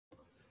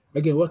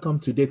Again, welcome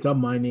to data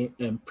mining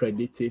and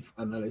predictive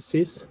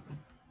analysis.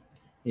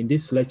 In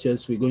these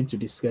lectures, we're going to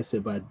discuss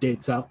about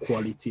data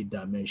quality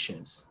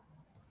dimensions.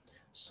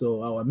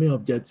 So our main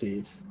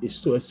objective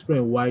is to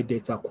explain why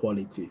data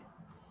quality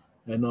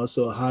and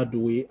also how do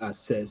we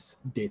assess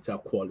data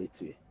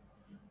quality.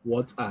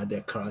 What are the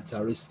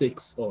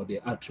characteristics or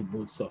the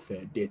attributes of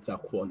a data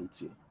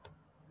quality?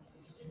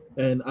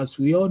 And as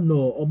we all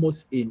know,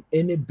 almost in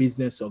any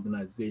business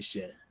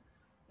organization,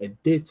 a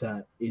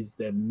data is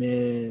the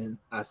main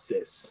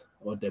access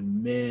or the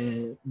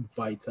main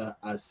vital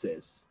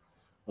access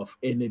of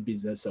any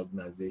business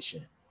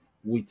organization.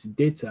 With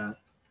data,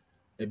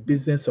 a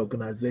business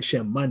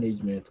organization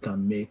management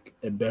can make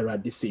a better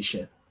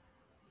decision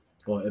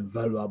or a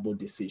valuable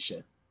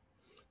decision.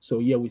 So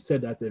here we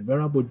said that a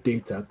variable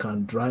data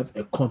can drive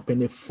a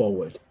company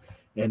forward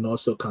and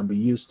also can be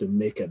used to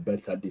make a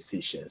better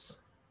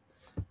decisions,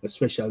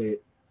 especially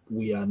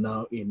we are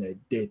now in a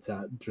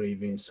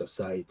data-driven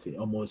society.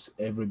 Almost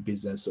every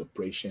business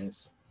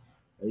operations,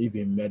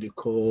 even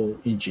medical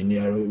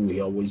engineering, we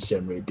always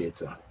generate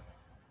data.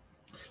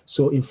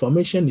 So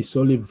information is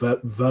only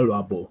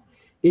valuable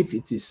if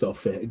it is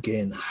of,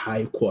 again,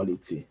 high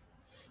quality.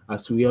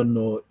 As we all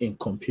know in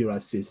computer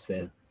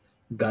system,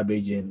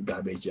 garbage in,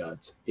 garbage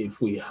out.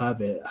 If we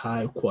have a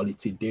high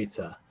quality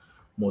data,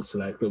 most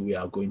likely we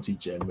are going to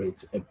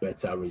generate a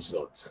better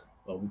result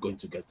or we're going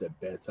to get a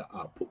better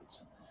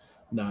output.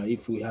 Now,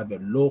 if we have a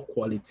low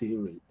quality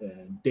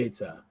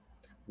data,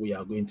 we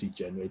are going to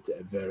generate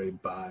a very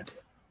bad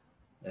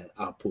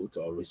output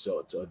or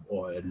result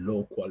or a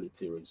low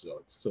quality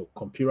result. So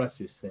computer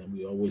system,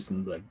 we always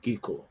know like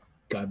GECO,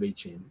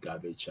 garbage in,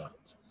 garbage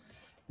out.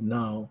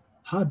 Now,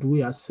 how do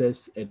we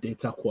assess a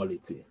data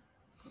quality?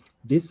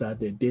 These are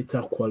the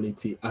data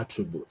quality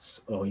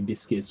attributes, or in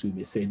this case, we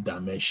may say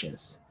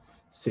dimensions,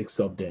 6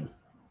 of them.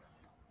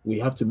 We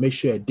have to make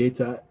sure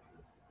data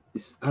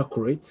is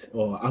accurate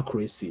or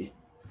accuracy.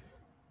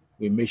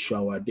 We make sure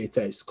our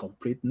data is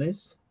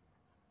completeness,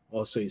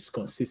 also is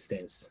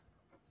consistency,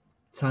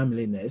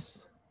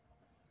 timeliness,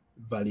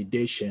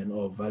 validation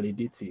or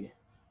validity,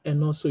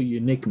 and also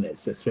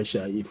uniqueness,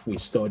 especially if we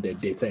store the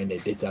data in a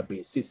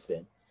database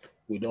system.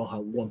 We don't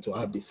want to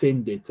have the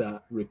same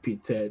data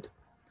repeated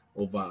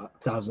over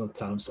 1,000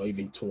 times or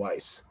even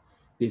twice.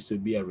 This will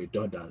be a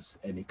redundancy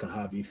and it can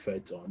have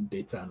effect on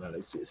data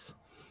analysis.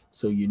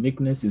 So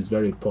uniqueness is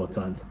very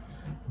important.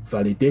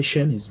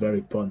 Validation is very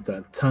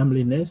important.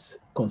 Timeliness,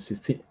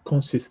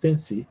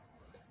 consistency,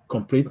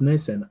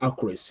 completeness, and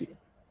accuracy.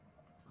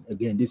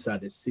 Again, these are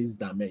the 6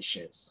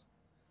 dimensions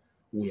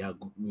we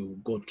will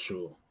go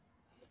through.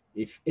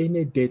 If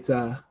any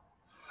data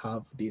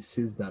have these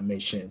 6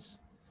 dimensions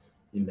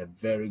in a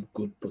very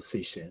good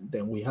position,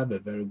 then we have a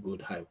very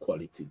good high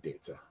quality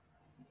data.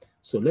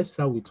 So let's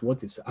start with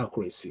what is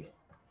accuracy.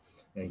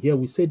 And here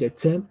we say the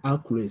term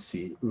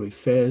accuracy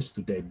refers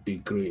to the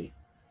degree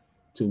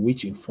to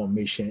which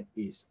information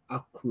is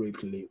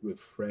accurately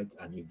reflect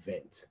an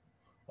event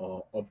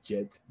or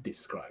object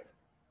described.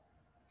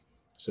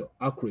 So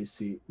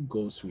accuracy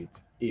goes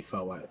with if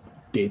our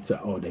data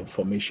or the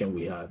information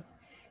we have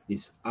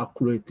is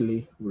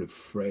accurately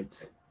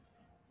reflect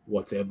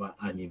whatever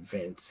an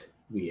event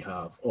we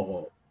have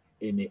or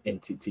any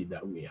entity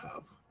that we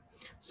have.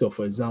 So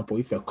for example,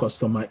 if a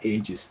customer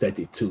age is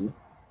 32,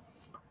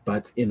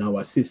 but in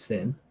our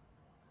system,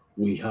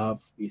 we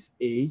have his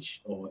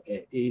age or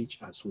her age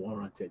as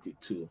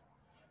 132,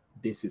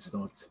 this is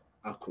not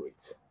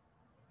accurate.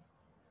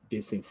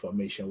 This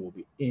information will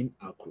be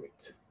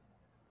inaccurate.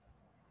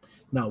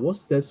 Now, what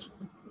steps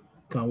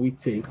can we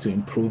take to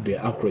improve the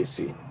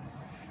accuracy?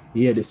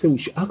 Here they say we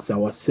should ask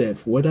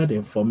ourselves whether the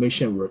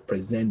information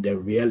represents the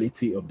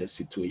reality of the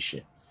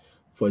situation.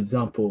 For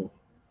example,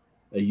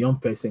 a young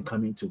person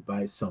coming to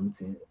buy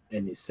something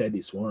and he said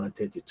it's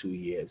 132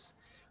 years.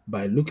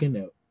 By looking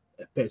at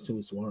a person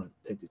who's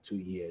 132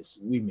 years,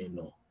 we may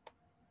know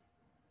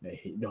that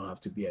he don't have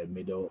to be a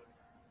middle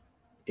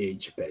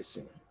aged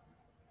person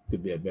to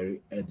be a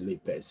very elderly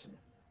person.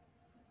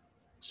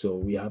 So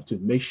we have to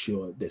make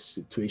sure the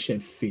situation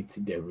fits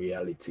the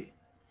reality,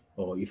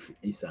 or if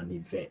it's an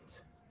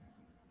event,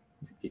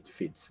 it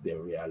fits the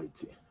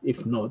reality.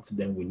 If not,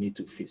 then we need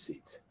to fix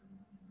it.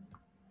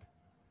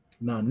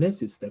 Now,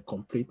 next is the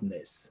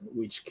completeness,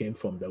 which came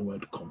from the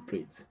word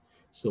complete.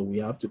 So we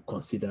have to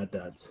consider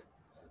that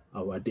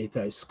our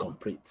data is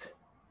complete.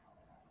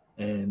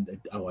 And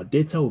our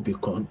data will be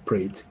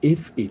complete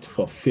if it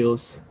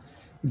fulfills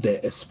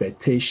the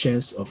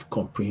expectations of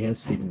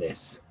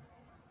comprehensiveness.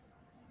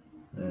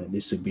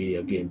 This would be,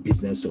 again,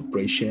 business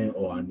operation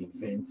or an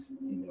event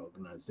in the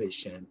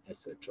organization,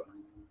 etc.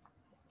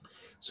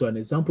 So an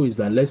example is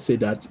that let's say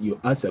that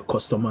you ask a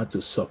customer to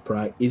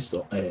supply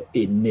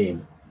a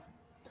name.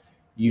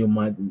 You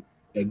might,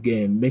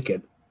 again, make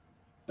a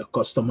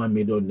customer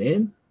middle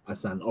name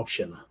as an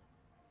optional.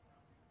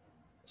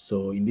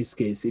 So in this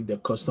case, if the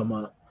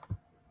customer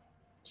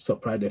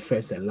supply the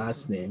first and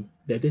last name,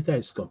 the data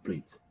is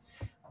complete.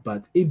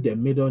 But if the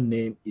middle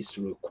name is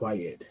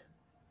required,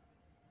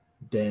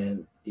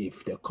 then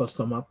if the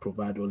customer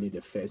provide only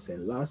the first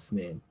and last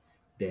name,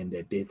 then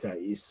the data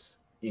is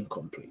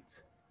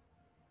incomplete.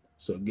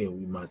 So again,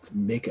 we might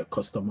make a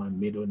customer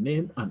middle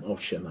name an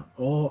optional,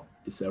 or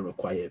it's a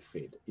required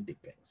field. It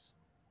depends.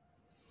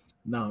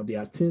 Now,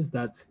 there are things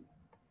that,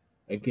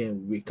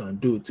 again, we can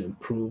do to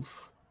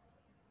improve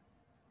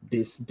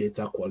this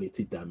data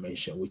quality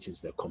dimension, which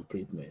is the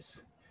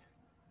completeness.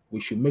 We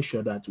should make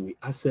sure that we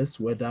assess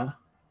whether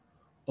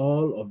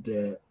all of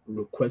the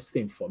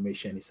requested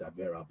information is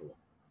available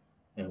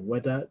and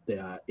whether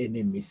there are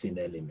any missing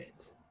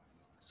elements.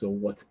 So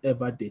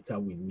whatever data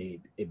we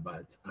need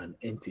about an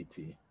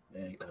entity,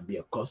 it can be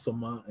a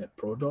customer, a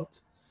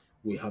product,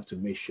 we have to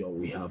make sure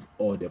we have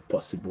all the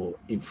possible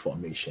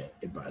information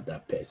about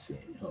that person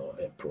or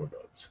a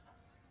product.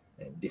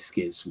 In this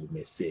case, we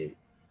may say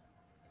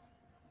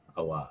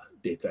our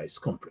data is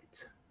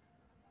complete.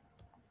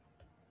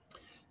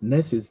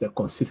 Next is the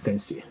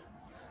consistency.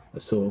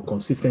 So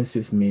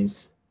consistency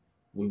means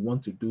we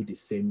want to do the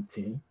same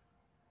thing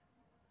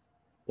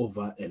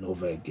over and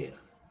over again.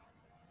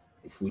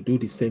 If we do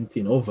the same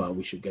thing over,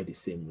 we should get the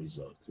same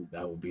result.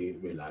 That will be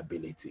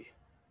reliability.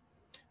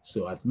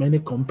 So at many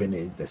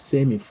companies, the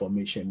same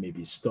information may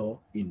be stored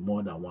in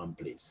more than one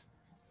place.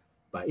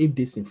 But if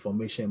this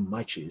information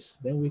matches,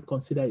 then we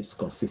consider it's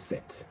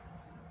consistent.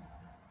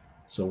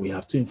 So we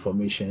have two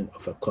information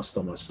of a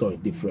customer stored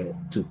in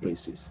different two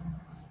places.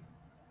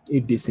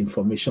 If this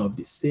information of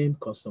the same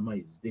customer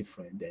is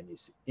different, then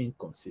it's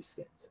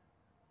inconsistent.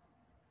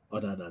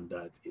 Other than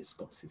that, it's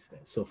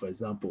consistent. So for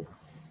example,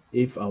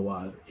 if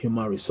our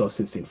human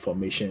resources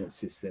information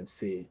system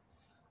say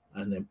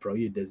an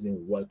employee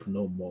doesn't work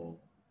no more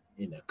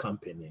in a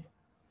company,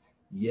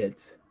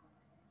 yet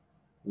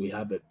we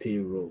have a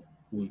payroll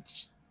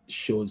which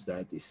shows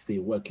that it's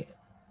still working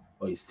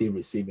or it's still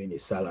receiving a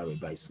salary,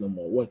 but it's no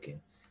more working,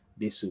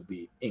 this will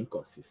be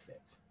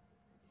inconsistent.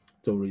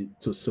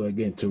 So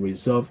again, to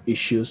resolve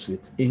issues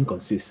with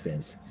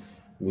inconsistency,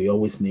 we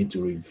always need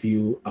to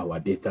review our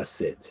data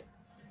set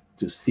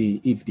to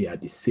see if they are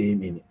the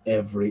same in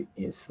every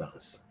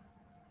instance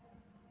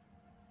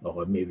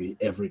or maybe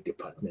every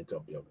department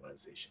of the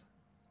organization.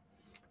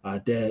 Are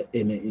there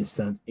any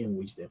instance in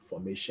which the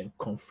information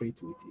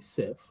conflicts with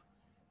itself?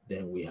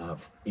 Then we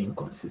have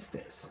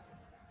inconsistency.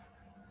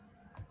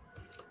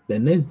 The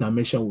next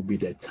dimension will be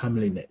the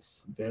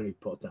timeliness, very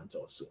important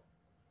also.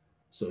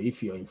 So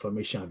if your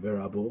information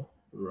available,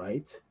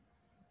 right,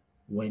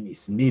 when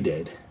it's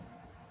needed,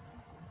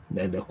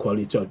 then the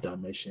quality of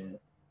dimension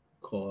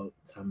called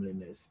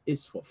timeliness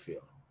is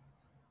fulfilled.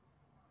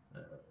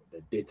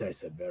 The data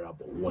is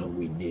available when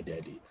we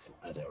needed it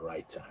at the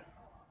right time.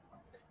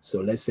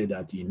 So let's say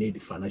that you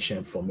need financial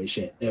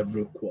information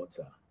every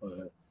quarter,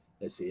 or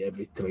let's say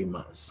every 3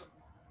 months.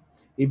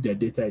 If the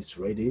data is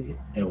ready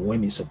and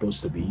when it's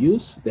supposed to be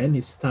used, then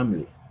it's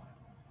timely.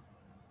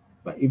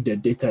 But if the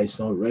data is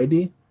not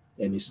ready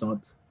and it's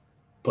not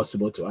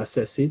possible to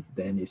access it,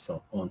 then it's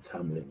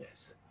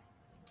untimeliness.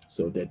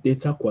 So the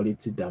data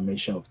quality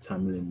dimension of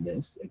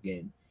timeliness,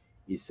 again,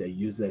 is a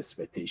user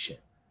expectation.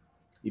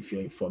 If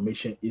your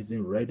information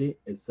isn't ready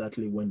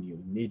exactly when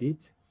you need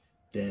it,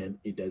 then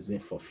it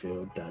doesn't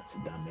fulfill that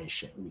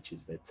dimension, which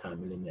is the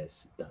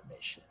timeliness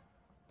dimension.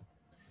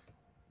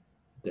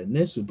 The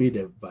next will be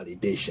the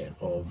validation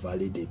or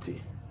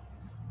validity.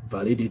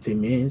 Validity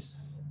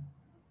means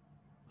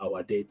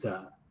our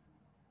data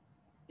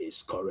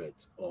is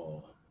correct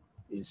or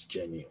is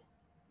genuine.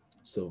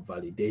 So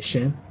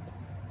validation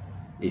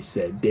is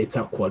a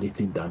data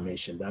quality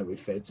dimension that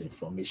refers to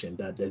information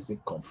that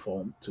doesn't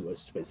conform to a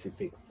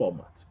specific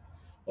format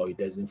or it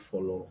doesn't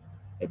follow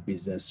a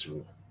business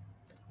rule.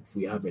 If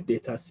we have a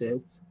data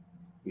set,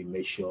 we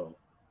make sure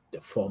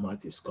the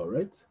format is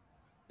correct,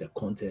 the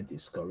content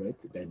is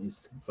correct, then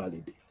it's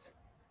validate.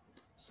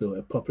 So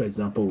a proper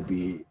example would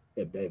be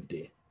a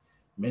birthday.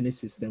 Many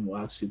systems will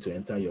ask you to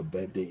enter your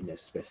birthday in a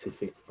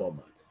specific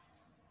format.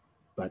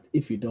 But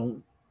if you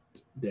don't,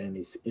 then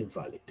it's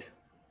invalid.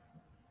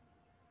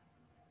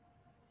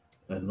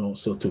 And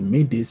also to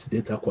meet this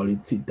data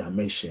quality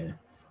dimension,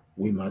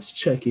 we must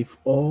check if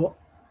all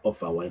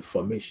of our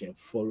information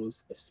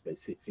follows a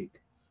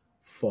specific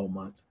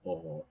format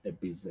or a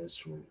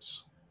business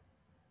rules.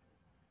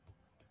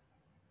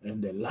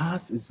 And the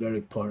last is very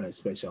important,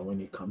 especially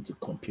when it comes to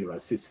computer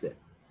system.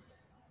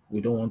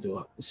 We don't want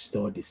to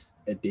store a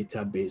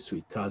database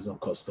with 1,000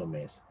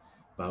 customers,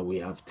 but we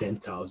have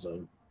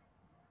 10,000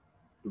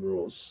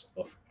 rows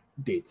of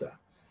data,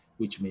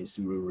 which means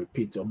we will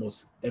repeat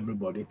almost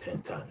everybody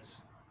 10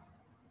 times.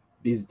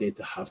 These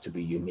data have to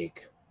be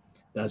unique.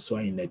 That's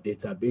why in a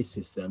database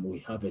system, we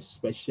have a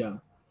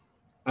special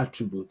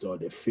attribute or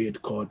the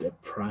field called the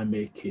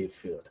primary key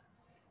field.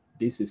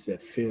 This is a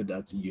field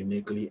that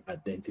uniquely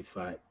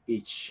identifies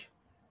each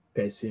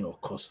person or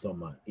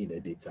customer in a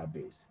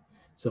database.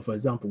 So for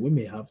example, we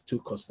may have two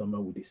customers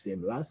with the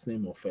same last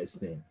name or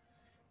first name.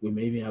 We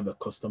may even have a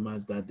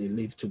customers that they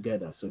live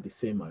together, so the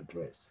same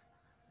address.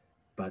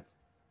 But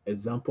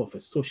example of a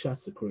social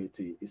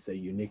security is a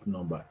unique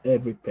number.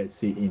 Every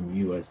person in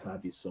US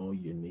have its own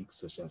unique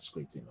social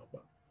security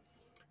number.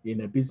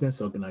 In a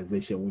business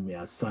organization, we may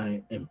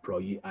assign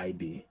employee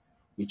ID,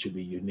 which will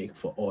be unique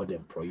for all the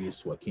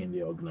employees working in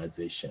the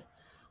organization.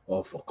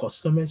 Or for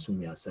customers, we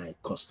may assign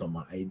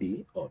customer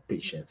ID or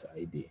patient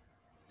ID.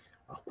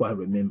 I quite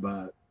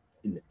remember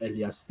in the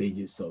earlier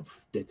stages of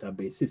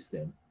database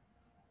system,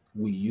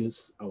 we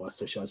use our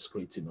social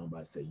security number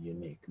as a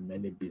unique.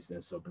 Many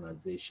business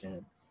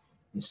organization,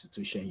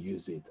 institution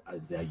use it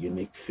as their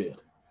unique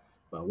field.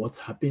 But what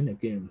happened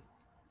again,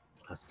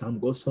 as time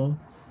goes on,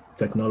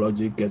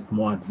 technology gets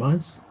more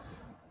advanced,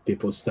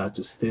 people start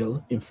to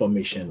steal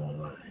information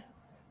online,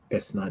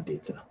 personal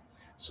data.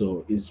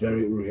 So it's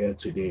very rare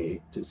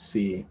today to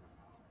see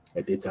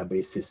a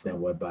database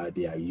system whereby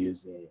they are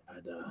using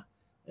other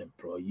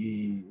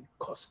employee,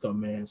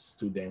 customers,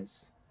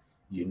 students,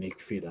 unique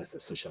field as a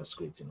social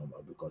security number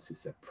because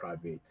it's a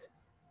private,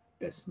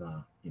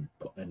 personal,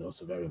 and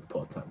also very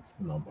important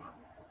number.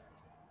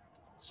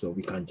 So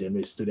we can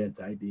generate student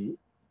ID,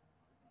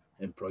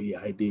 employee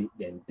ID,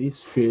 then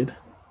this field,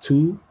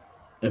 two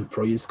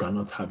employees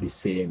cannot have the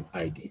same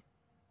ID.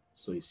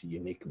 So it's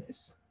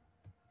uniqueness.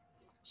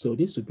 So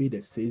this would be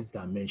the sixth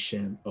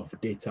dimension of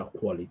data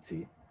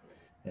quality.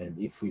 And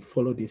if we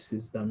follow this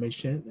sixth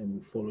dimension and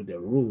we follow the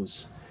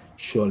rules,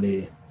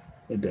 surely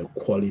the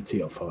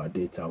quality of our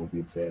data will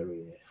be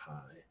very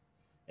high.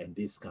 And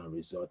this can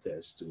result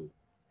us to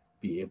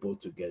be able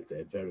to get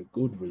a very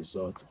good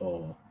result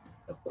or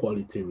a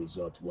quality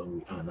result when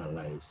we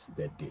analyze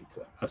the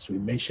data. As we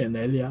mentioned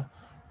earlier,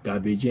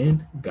 garbage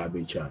in,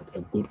 garbage out.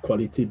 A good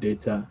quality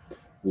data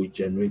will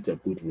generate a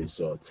good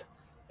result.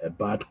 A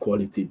bad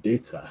quality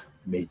data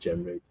may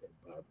generate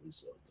a bad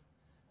result.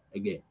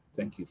 Again,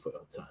 thank you for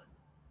your time.